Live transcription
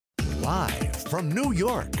Live from New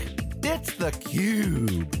York, it's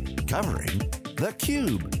theCUBE. Covering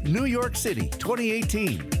theCUBE, New York City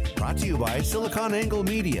 2018. Brought to you by SiliconANGLE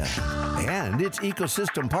Media and its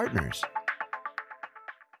ecosystem partners.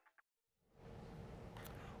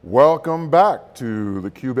 Welcome back to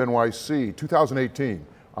theCUBE NYC 2018.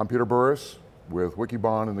 I'm Peter Burris with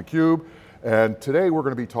Wikibon and theCUBE, and today we're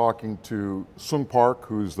going to be talking to Seong Park,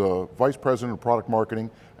 who's the Vice President of Product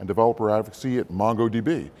Marketing and Developer Advocacy at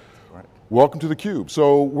MongoDB. Right. Welcome to theCUBE.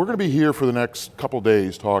 So we're going to be here for the next couple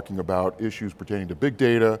days talking about issues pertaining to big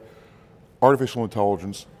data, artificial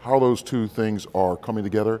intelligence, how those two things are coming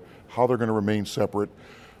together, how they're going to remain separate.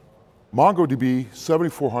 MongoDB,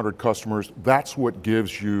 7,400 customers, that's what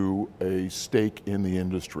gives you a stake in the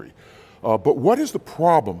industry. But what is the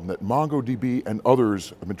problem that MongoDB and others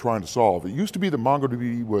have been trying to solve? It used to be that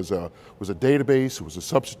MongoDB was a database, it was a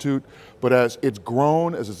substitute, but as it's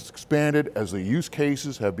grown, as it's expanded, as the use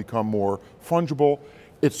cases have become more fungible,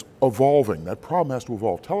 it's evolving. That problem has to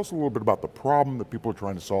evolve. Tell us a little bit about the problem that people are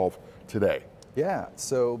trying to solve today. Yeah,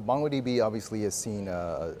 so MongoDB obviously has seen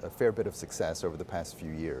a fair bit of success over the past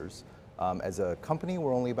few years. As a company,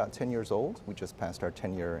 we're only about 10 years old. We just passed our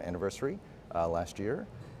 10-year anniversary last year.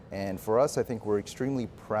 And for us, I think we're extremely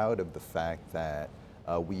proud of the fact that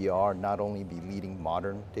we are not only the leading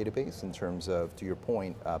modern database in terms of, to your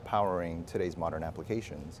point, powering today's modern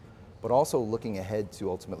applications, but also looking ahead to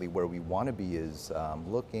ultimately where we want to be is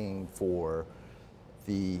looking for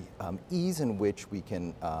the ease in which we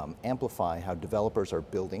can amplify how developers are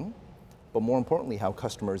building, but more importantly, how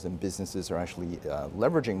customers and businesses are actually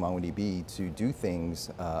leveraging MongoDB to do things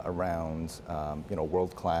around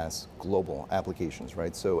world-class global applications,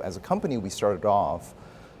 right? So as a company, we started off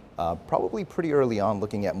probably pretty early on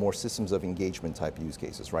looking at more systems of engagement type use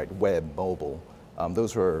cases, right? Web, mobile.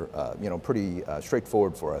 Those were pretty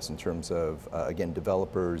straightforward for us in terms of, again,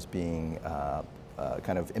 developers being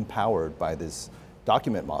kind of empowered by this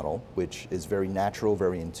document model, which is very natural,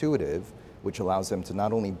 very intuitive, which allows them to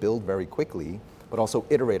not only build very quickly, but also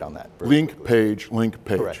iterate on that. Link page, link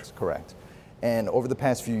page. Correct, correct. And over the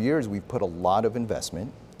past few years, we've put a lot of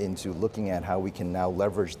investment into looking at how we can now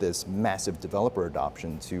leverage this massive developer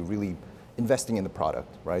adoption to really investing in the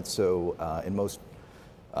product, right? So in most,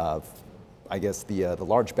 I guess the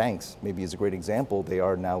large banks maybe is a great example. They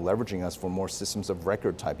are now leveraging us for more systems of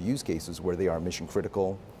record type use cases where they are mission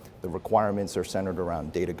critical. The requirements are centered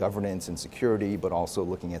around data governance and security, but also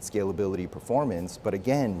looking at scalability, performance, but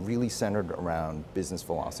again, really centered around business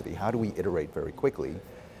velocity. How do we iterate very quickly?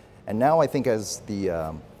 And now I think as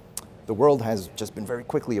the world has just been very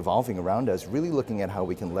quickly evolving around us, really looking at how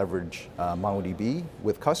we can leverage MongoDB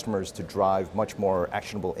with customers to drive much more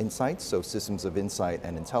actionable insights, so systems of insight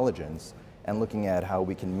and intelligence, and looking at how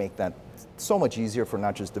we can make that so much easier for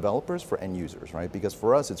not just developers, for end users, right? Because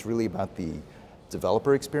for us, it's really about the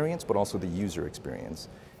developer experience, but also the user experience.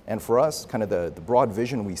 And for us, kind of the broad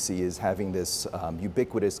vision we see is having this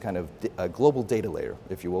ubiquitous kind of global data layer,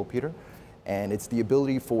 if you will, Peter. And it's the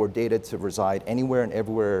ability for data to reside anywhere and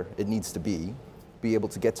everywhere it needs to be able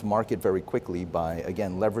to get to market very quickly by,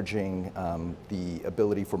 again, leveraging the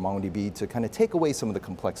ability for MongoDB to kind of take away some of the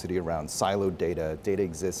complexity around siloed data. Data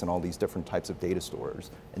exists in all these different types of data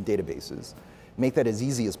stores and databases. Make that as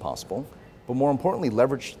easy as possible, but more importantly,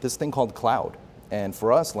 leverage this thing called cloud. And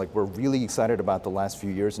for us, like, we're really excited about the last few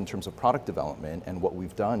years in terms of product development and what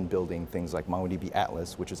we've done building things like MongoDB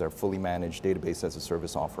Atlas, which is our fully managed database as a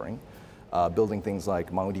service offering. Building things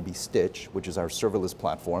like MongoDB Stitch, which is our serverless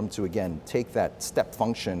platform to, again, take that step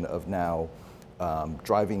function of now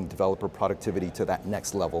driving developer productivity to that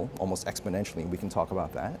next level, almost exponentially, and we can talk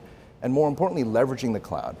about that. And more importantly, leveraging the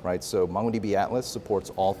cloud, right? So MongoDB Atlas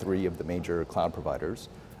supports all three of the major cloud providers.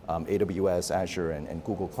 AWS, Azure, and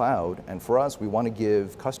Google Cloud. And for us, we want to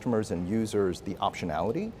give customers and users the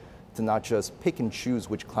optionality to not just pick and choose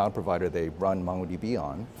which cloud provider they run MongoDB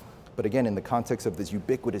on, but again, in the context of this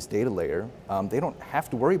ubiquitous data layer, they don't have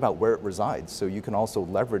to worry about where it resides. So you can also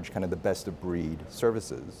leverage kind of the best of breed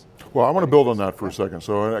services. Well, I want to build on that for a second.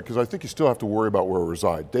 So, because I think you still have to worry about where it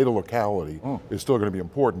resides. Data locality is still going to be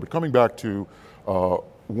important. But coming back to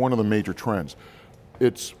one of the major trends,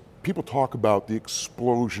 people talk about the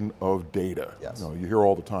explosion of data. Yes. You hear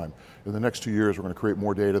all the time. In the next 2 years, we're going to create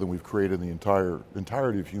more data than we've created in the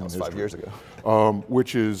entirety of human history. 5 years ago.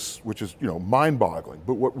 Which is mind-boggling.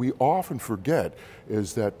 But what we often forget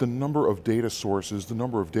is that the number of data sources, the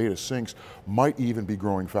number of data sinks might even be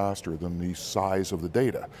growing faster than the size of the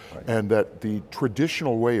data. Right. And that the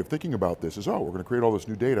traditional way of thinking about this is, oh, we're going to create all this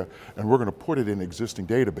new data and we're going to put it in existing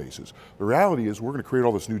databases. The reality is we're going to create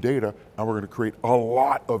all this new data and we're going to create a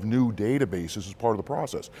lot of new databases as part of the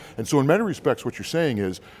process. And so in many respects, what you're saying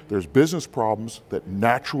is there's business problems that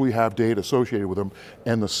naturally have data associated with them,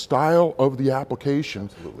 and the style of the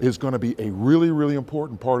application is going to be a really, really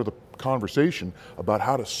important part of the conversation about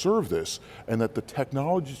how to serve this, and that the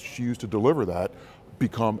technologies you use to deliver that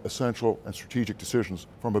become essential and strategic decisions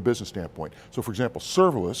from a business standpoint. So for example,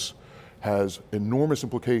 serverless has enormous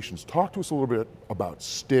implications. Talk to us a little bit about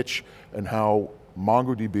Stitch and how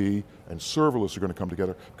MongoDB and serverless are going to come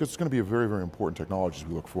together, because it's going to be a very, very important technology as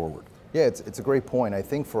we look forward. Yeah, it's a great point. I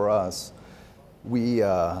think for us, we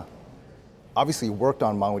obviously worked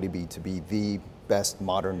on MongoDB to be the best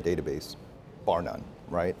modern database, bar none,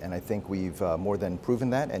 right? And I think we've more than proven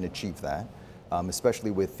that and achieved that.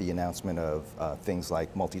 Especially with the announcement of things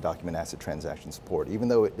like multi-document ACID transaction support. Even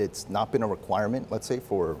though it's not been a requirement, let's say,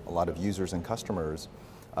 for a lot of users and customers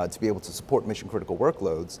to be able to support mission-critical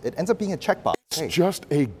workloads, it ends up being a checkbox. It's just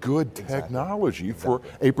a good technology for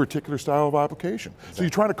a particular style of application. So you're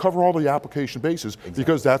trying to cover all the application bases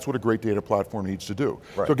because that's what a great data platform needs to do.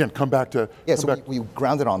 Right. So again, come back to... Yeah, we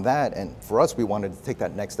grounded on that, and for us, we wanted to take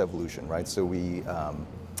that next evolution, right? So we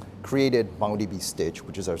created MongoDB Stitch,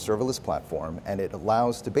 which is our serverless platform, and it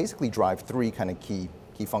allows to basically drive three kind of key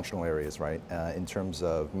functional areas, right? In terms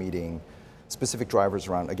of meeting specific drivers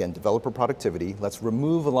around, again, developer productivity. Let's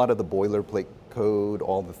remove a lot of the boilerplate code,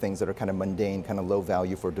 all the things that are kind of mundane, kind of low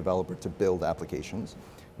value for a developer to build applications.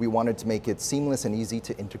 We wanted to make it seamless and easy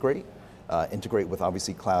to integrate. Integrate with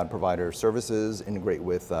obviously cloud provider services, integrate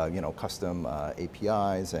with custom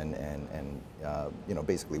APIs and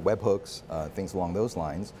basically webhooks, things along those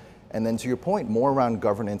lines. And then to your point, more around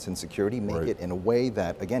governance and security, make it in a way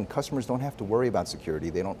that, again, customers don't have to worry about security,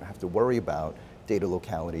 they don't have to worry about data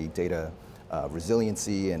locality, data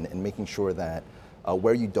resiliency, and making sure that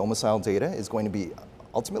where you domicile data is going to be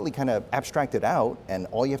ultimately kind of abstracted out, and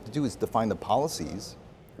all you have to do is define the policies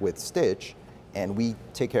with Stitch, and we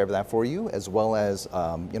take care of that for you, as well as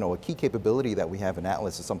a key capability that we have in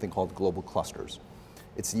Atlas is something called global clusters.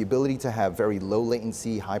 It's the ability to have very low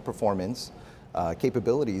latency, high performance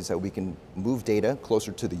capabilities that we can move data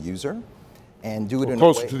closer to the user and do it in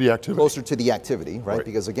closer a way, to the activity. Closer to the activity, right?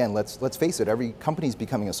 Because again, let's face it, every company is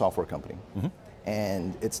becoming a software company.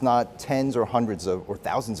 And it's not tens or hundreds of or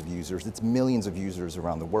thousands of users, it's millions of users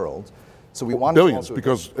around the world. So we want billions, to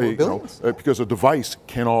because a device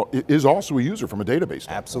is also a user from a database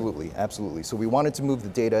standpoint. Absolutely, absolutely. So we wanted to move the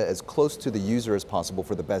data as close to the user as possible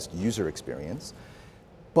for the best user experience,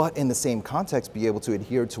 but in the same context, be able to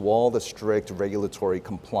adhere to all the strict regulatory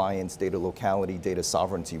compliance, data locality, data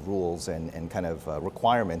sovereignty rules and kind of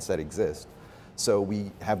requirements that exist. So we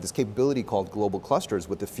have this capability called global clusters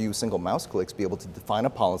with a few single mouse clicks, be able to define a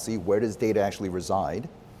policy, where does data actually reside,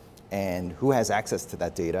 and who has access to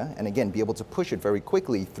that data, and again, be able to push it very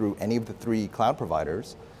quickly through any of the three cloud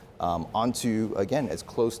providers onto, again, as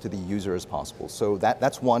close to the user as possible. So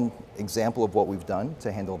that's one example of what we've done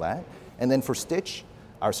to handle that. And then for Stitch,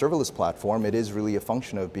 our serverless platform, it is really a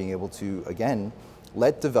function of being able to, again,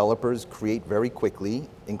 let developers create very quickly,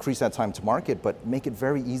 increase that time to market, but make it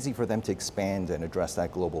very easy for them to expand and address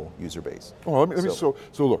that global user base. Well, so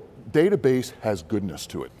look, database has goodness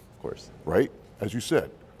to it. Of course. Right? As you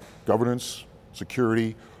said, governance,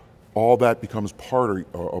 security, all that becomes part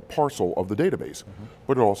or a parcel of the database.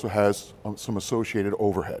 But it also has some associated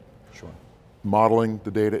overhead. Sure. Modeling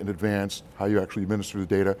the data in advance, how you actually administer the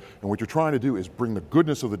data, and what you're trying to do is bring the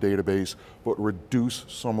goodness of the database, but reduce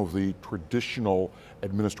some of the traditional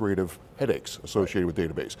administrative headaches associated with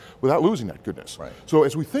database, without losing that goodness. Right. So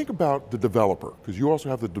as we think about the developer, because you also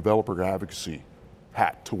have the developer advocacy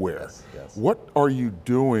hat to wear, Yes. what are you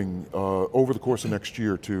doing over the course of next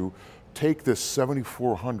year to take this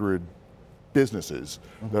 7,400 businesses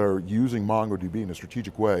that are using MongoDB in a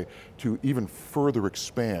strategic way to even further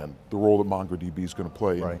expand the role that MongoDB is going to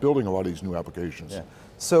play in building a lot of these new applications? Yeah.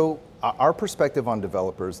 So our perspective on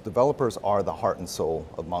developers are the heart and soul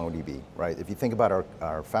of MongoDB, right? If you think about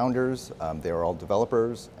our founders, they are all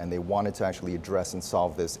developers, and they wanted to actually address and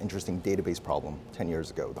solve this interesting database problem 10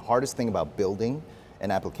 years ago. The hardest thing about building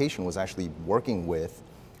an application was actually working with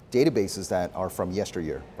databases that are from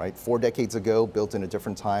yesteryear, right? 4 decades ago, built in a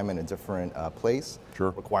different time and a different place. Sure.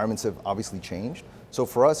 Requirements have obviously changed. So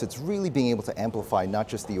for us, it's really being able to amplify not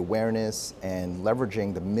just the awareness and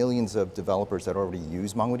leveraging the millions of developers that already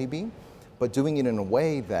use MongoDB, but doing it in a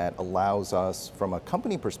way that allows us, from a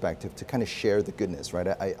company perspective, to kind of share the goodness, right?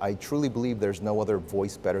 I truly believe there's no other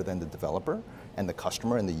voice better than the developer and the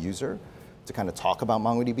customer and the user to kind of talk about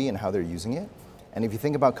MongoDB and how they're using it. And if you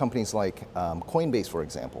think about companies like Coinbase, for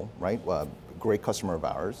example, right? Great customer of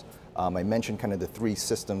ours. I mentioned kind of the 3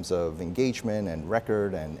 systems of engagement and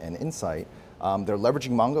record and insight. They're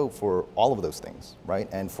leveraging Mongo for all of those things, right?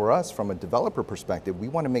 And for us, from a developer perspective, we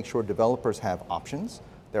want to make sure developers have options.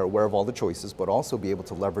 They're aware of all the choices, but also be able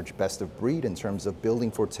to leverage best of breed in terms of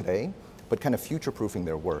building for today, but kind of future-proofing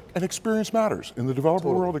their work. And experience matters. In the developer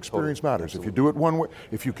world, experience matters. Absolutely. If you do it one way,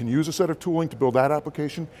 if you can use a set of tooling to build that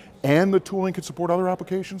application, and the tooling can support other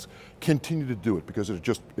applications, continue to do it, because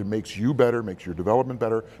it makes you better, makes your development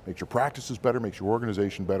better, makes your practices better, makes your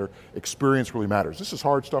organization better. Experience really matters. This is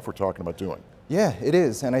hard stuff we're talking about doing. Yeah, it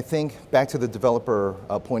is, and I think back to the developer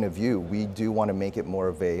point of view, we do want to make it more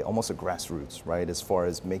of almost a grassroots, right? As far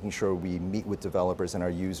as making sure we meet with developers and our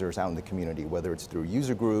users out in the community, whether it's through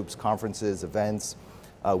user groups, conferences, events.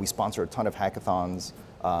 We sponsor a ton of hackathons.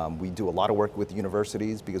 We do a lot of work with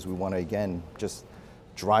universities because we want to, again, just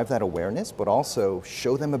drive that awareness, but also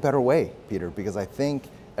show them a better way, Peter, because I think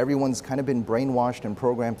everyone's kind of been brainwashed and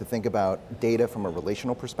programmed to think about data from a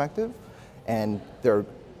relational perspective, and there are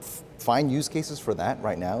fine use cases for that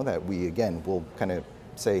right now that we, again, will kind of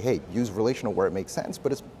say, hey, use relational where it makes sense,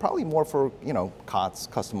 but it's probably more for, COTS,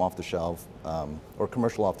 custom off-the-shelf, or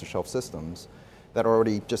commercial off-the-shelf systems that are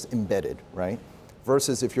already just embedded, right?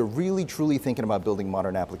 Versus if you're really, truly thinking about building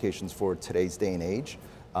modern applications for today's day and age,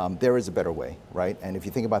 there is a better way, right? And if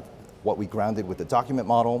you think about what we grounded with the document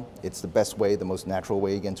model, it's the best way, the most natural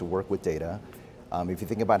way, again, to work with data. If you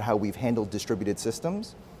think about how we've handled distributed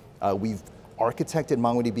systems, we've architected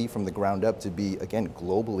MongoDB from the ground up to be, again,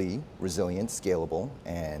 globally resilient, scalable,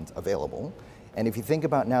 and available. And if you think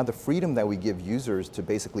about now the freedom that we give users to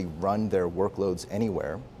basically run their workloads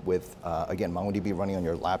anywhere with, again, MongoDB running on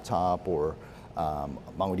your laptop or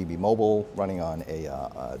MongoDB mobile running on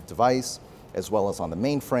a device, as well as on the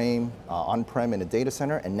mainframe, on-prem in a data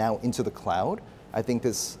center, and now into the cloud, I think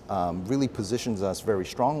this really positions us very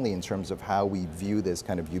strongly in terms of how we view this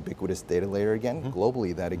kind of ubiquitous data layer again,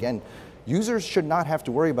 globally, that again, users should not have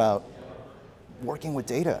to worry about working with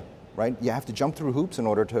data, right? You have to jump through hoops in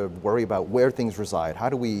order to worry about where things reside. How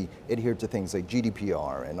do we adhere to things like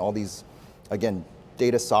GDPR and all these, again,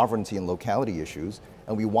 data sovereignty and locality issues,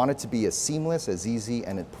 and we want it to be as seamless, as easy,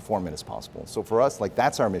 and as performant as possible. So for us,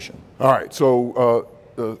 that's our mission. All right, so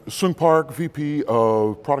Seong Park, VP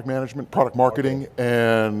of Product Management, Product Marketing,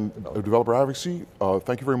 and Developer Advocacy,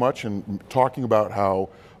 thank you very much, and talking about how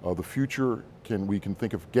the future we can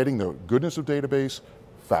think of getting the goodness of database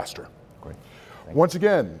faster. Great. Once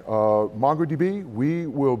again, MongoDB, we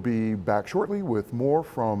will be back shortly with more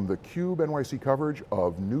from theCUBE NYC coverage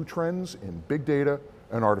of new trends in big data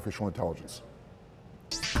and artificial intelligence.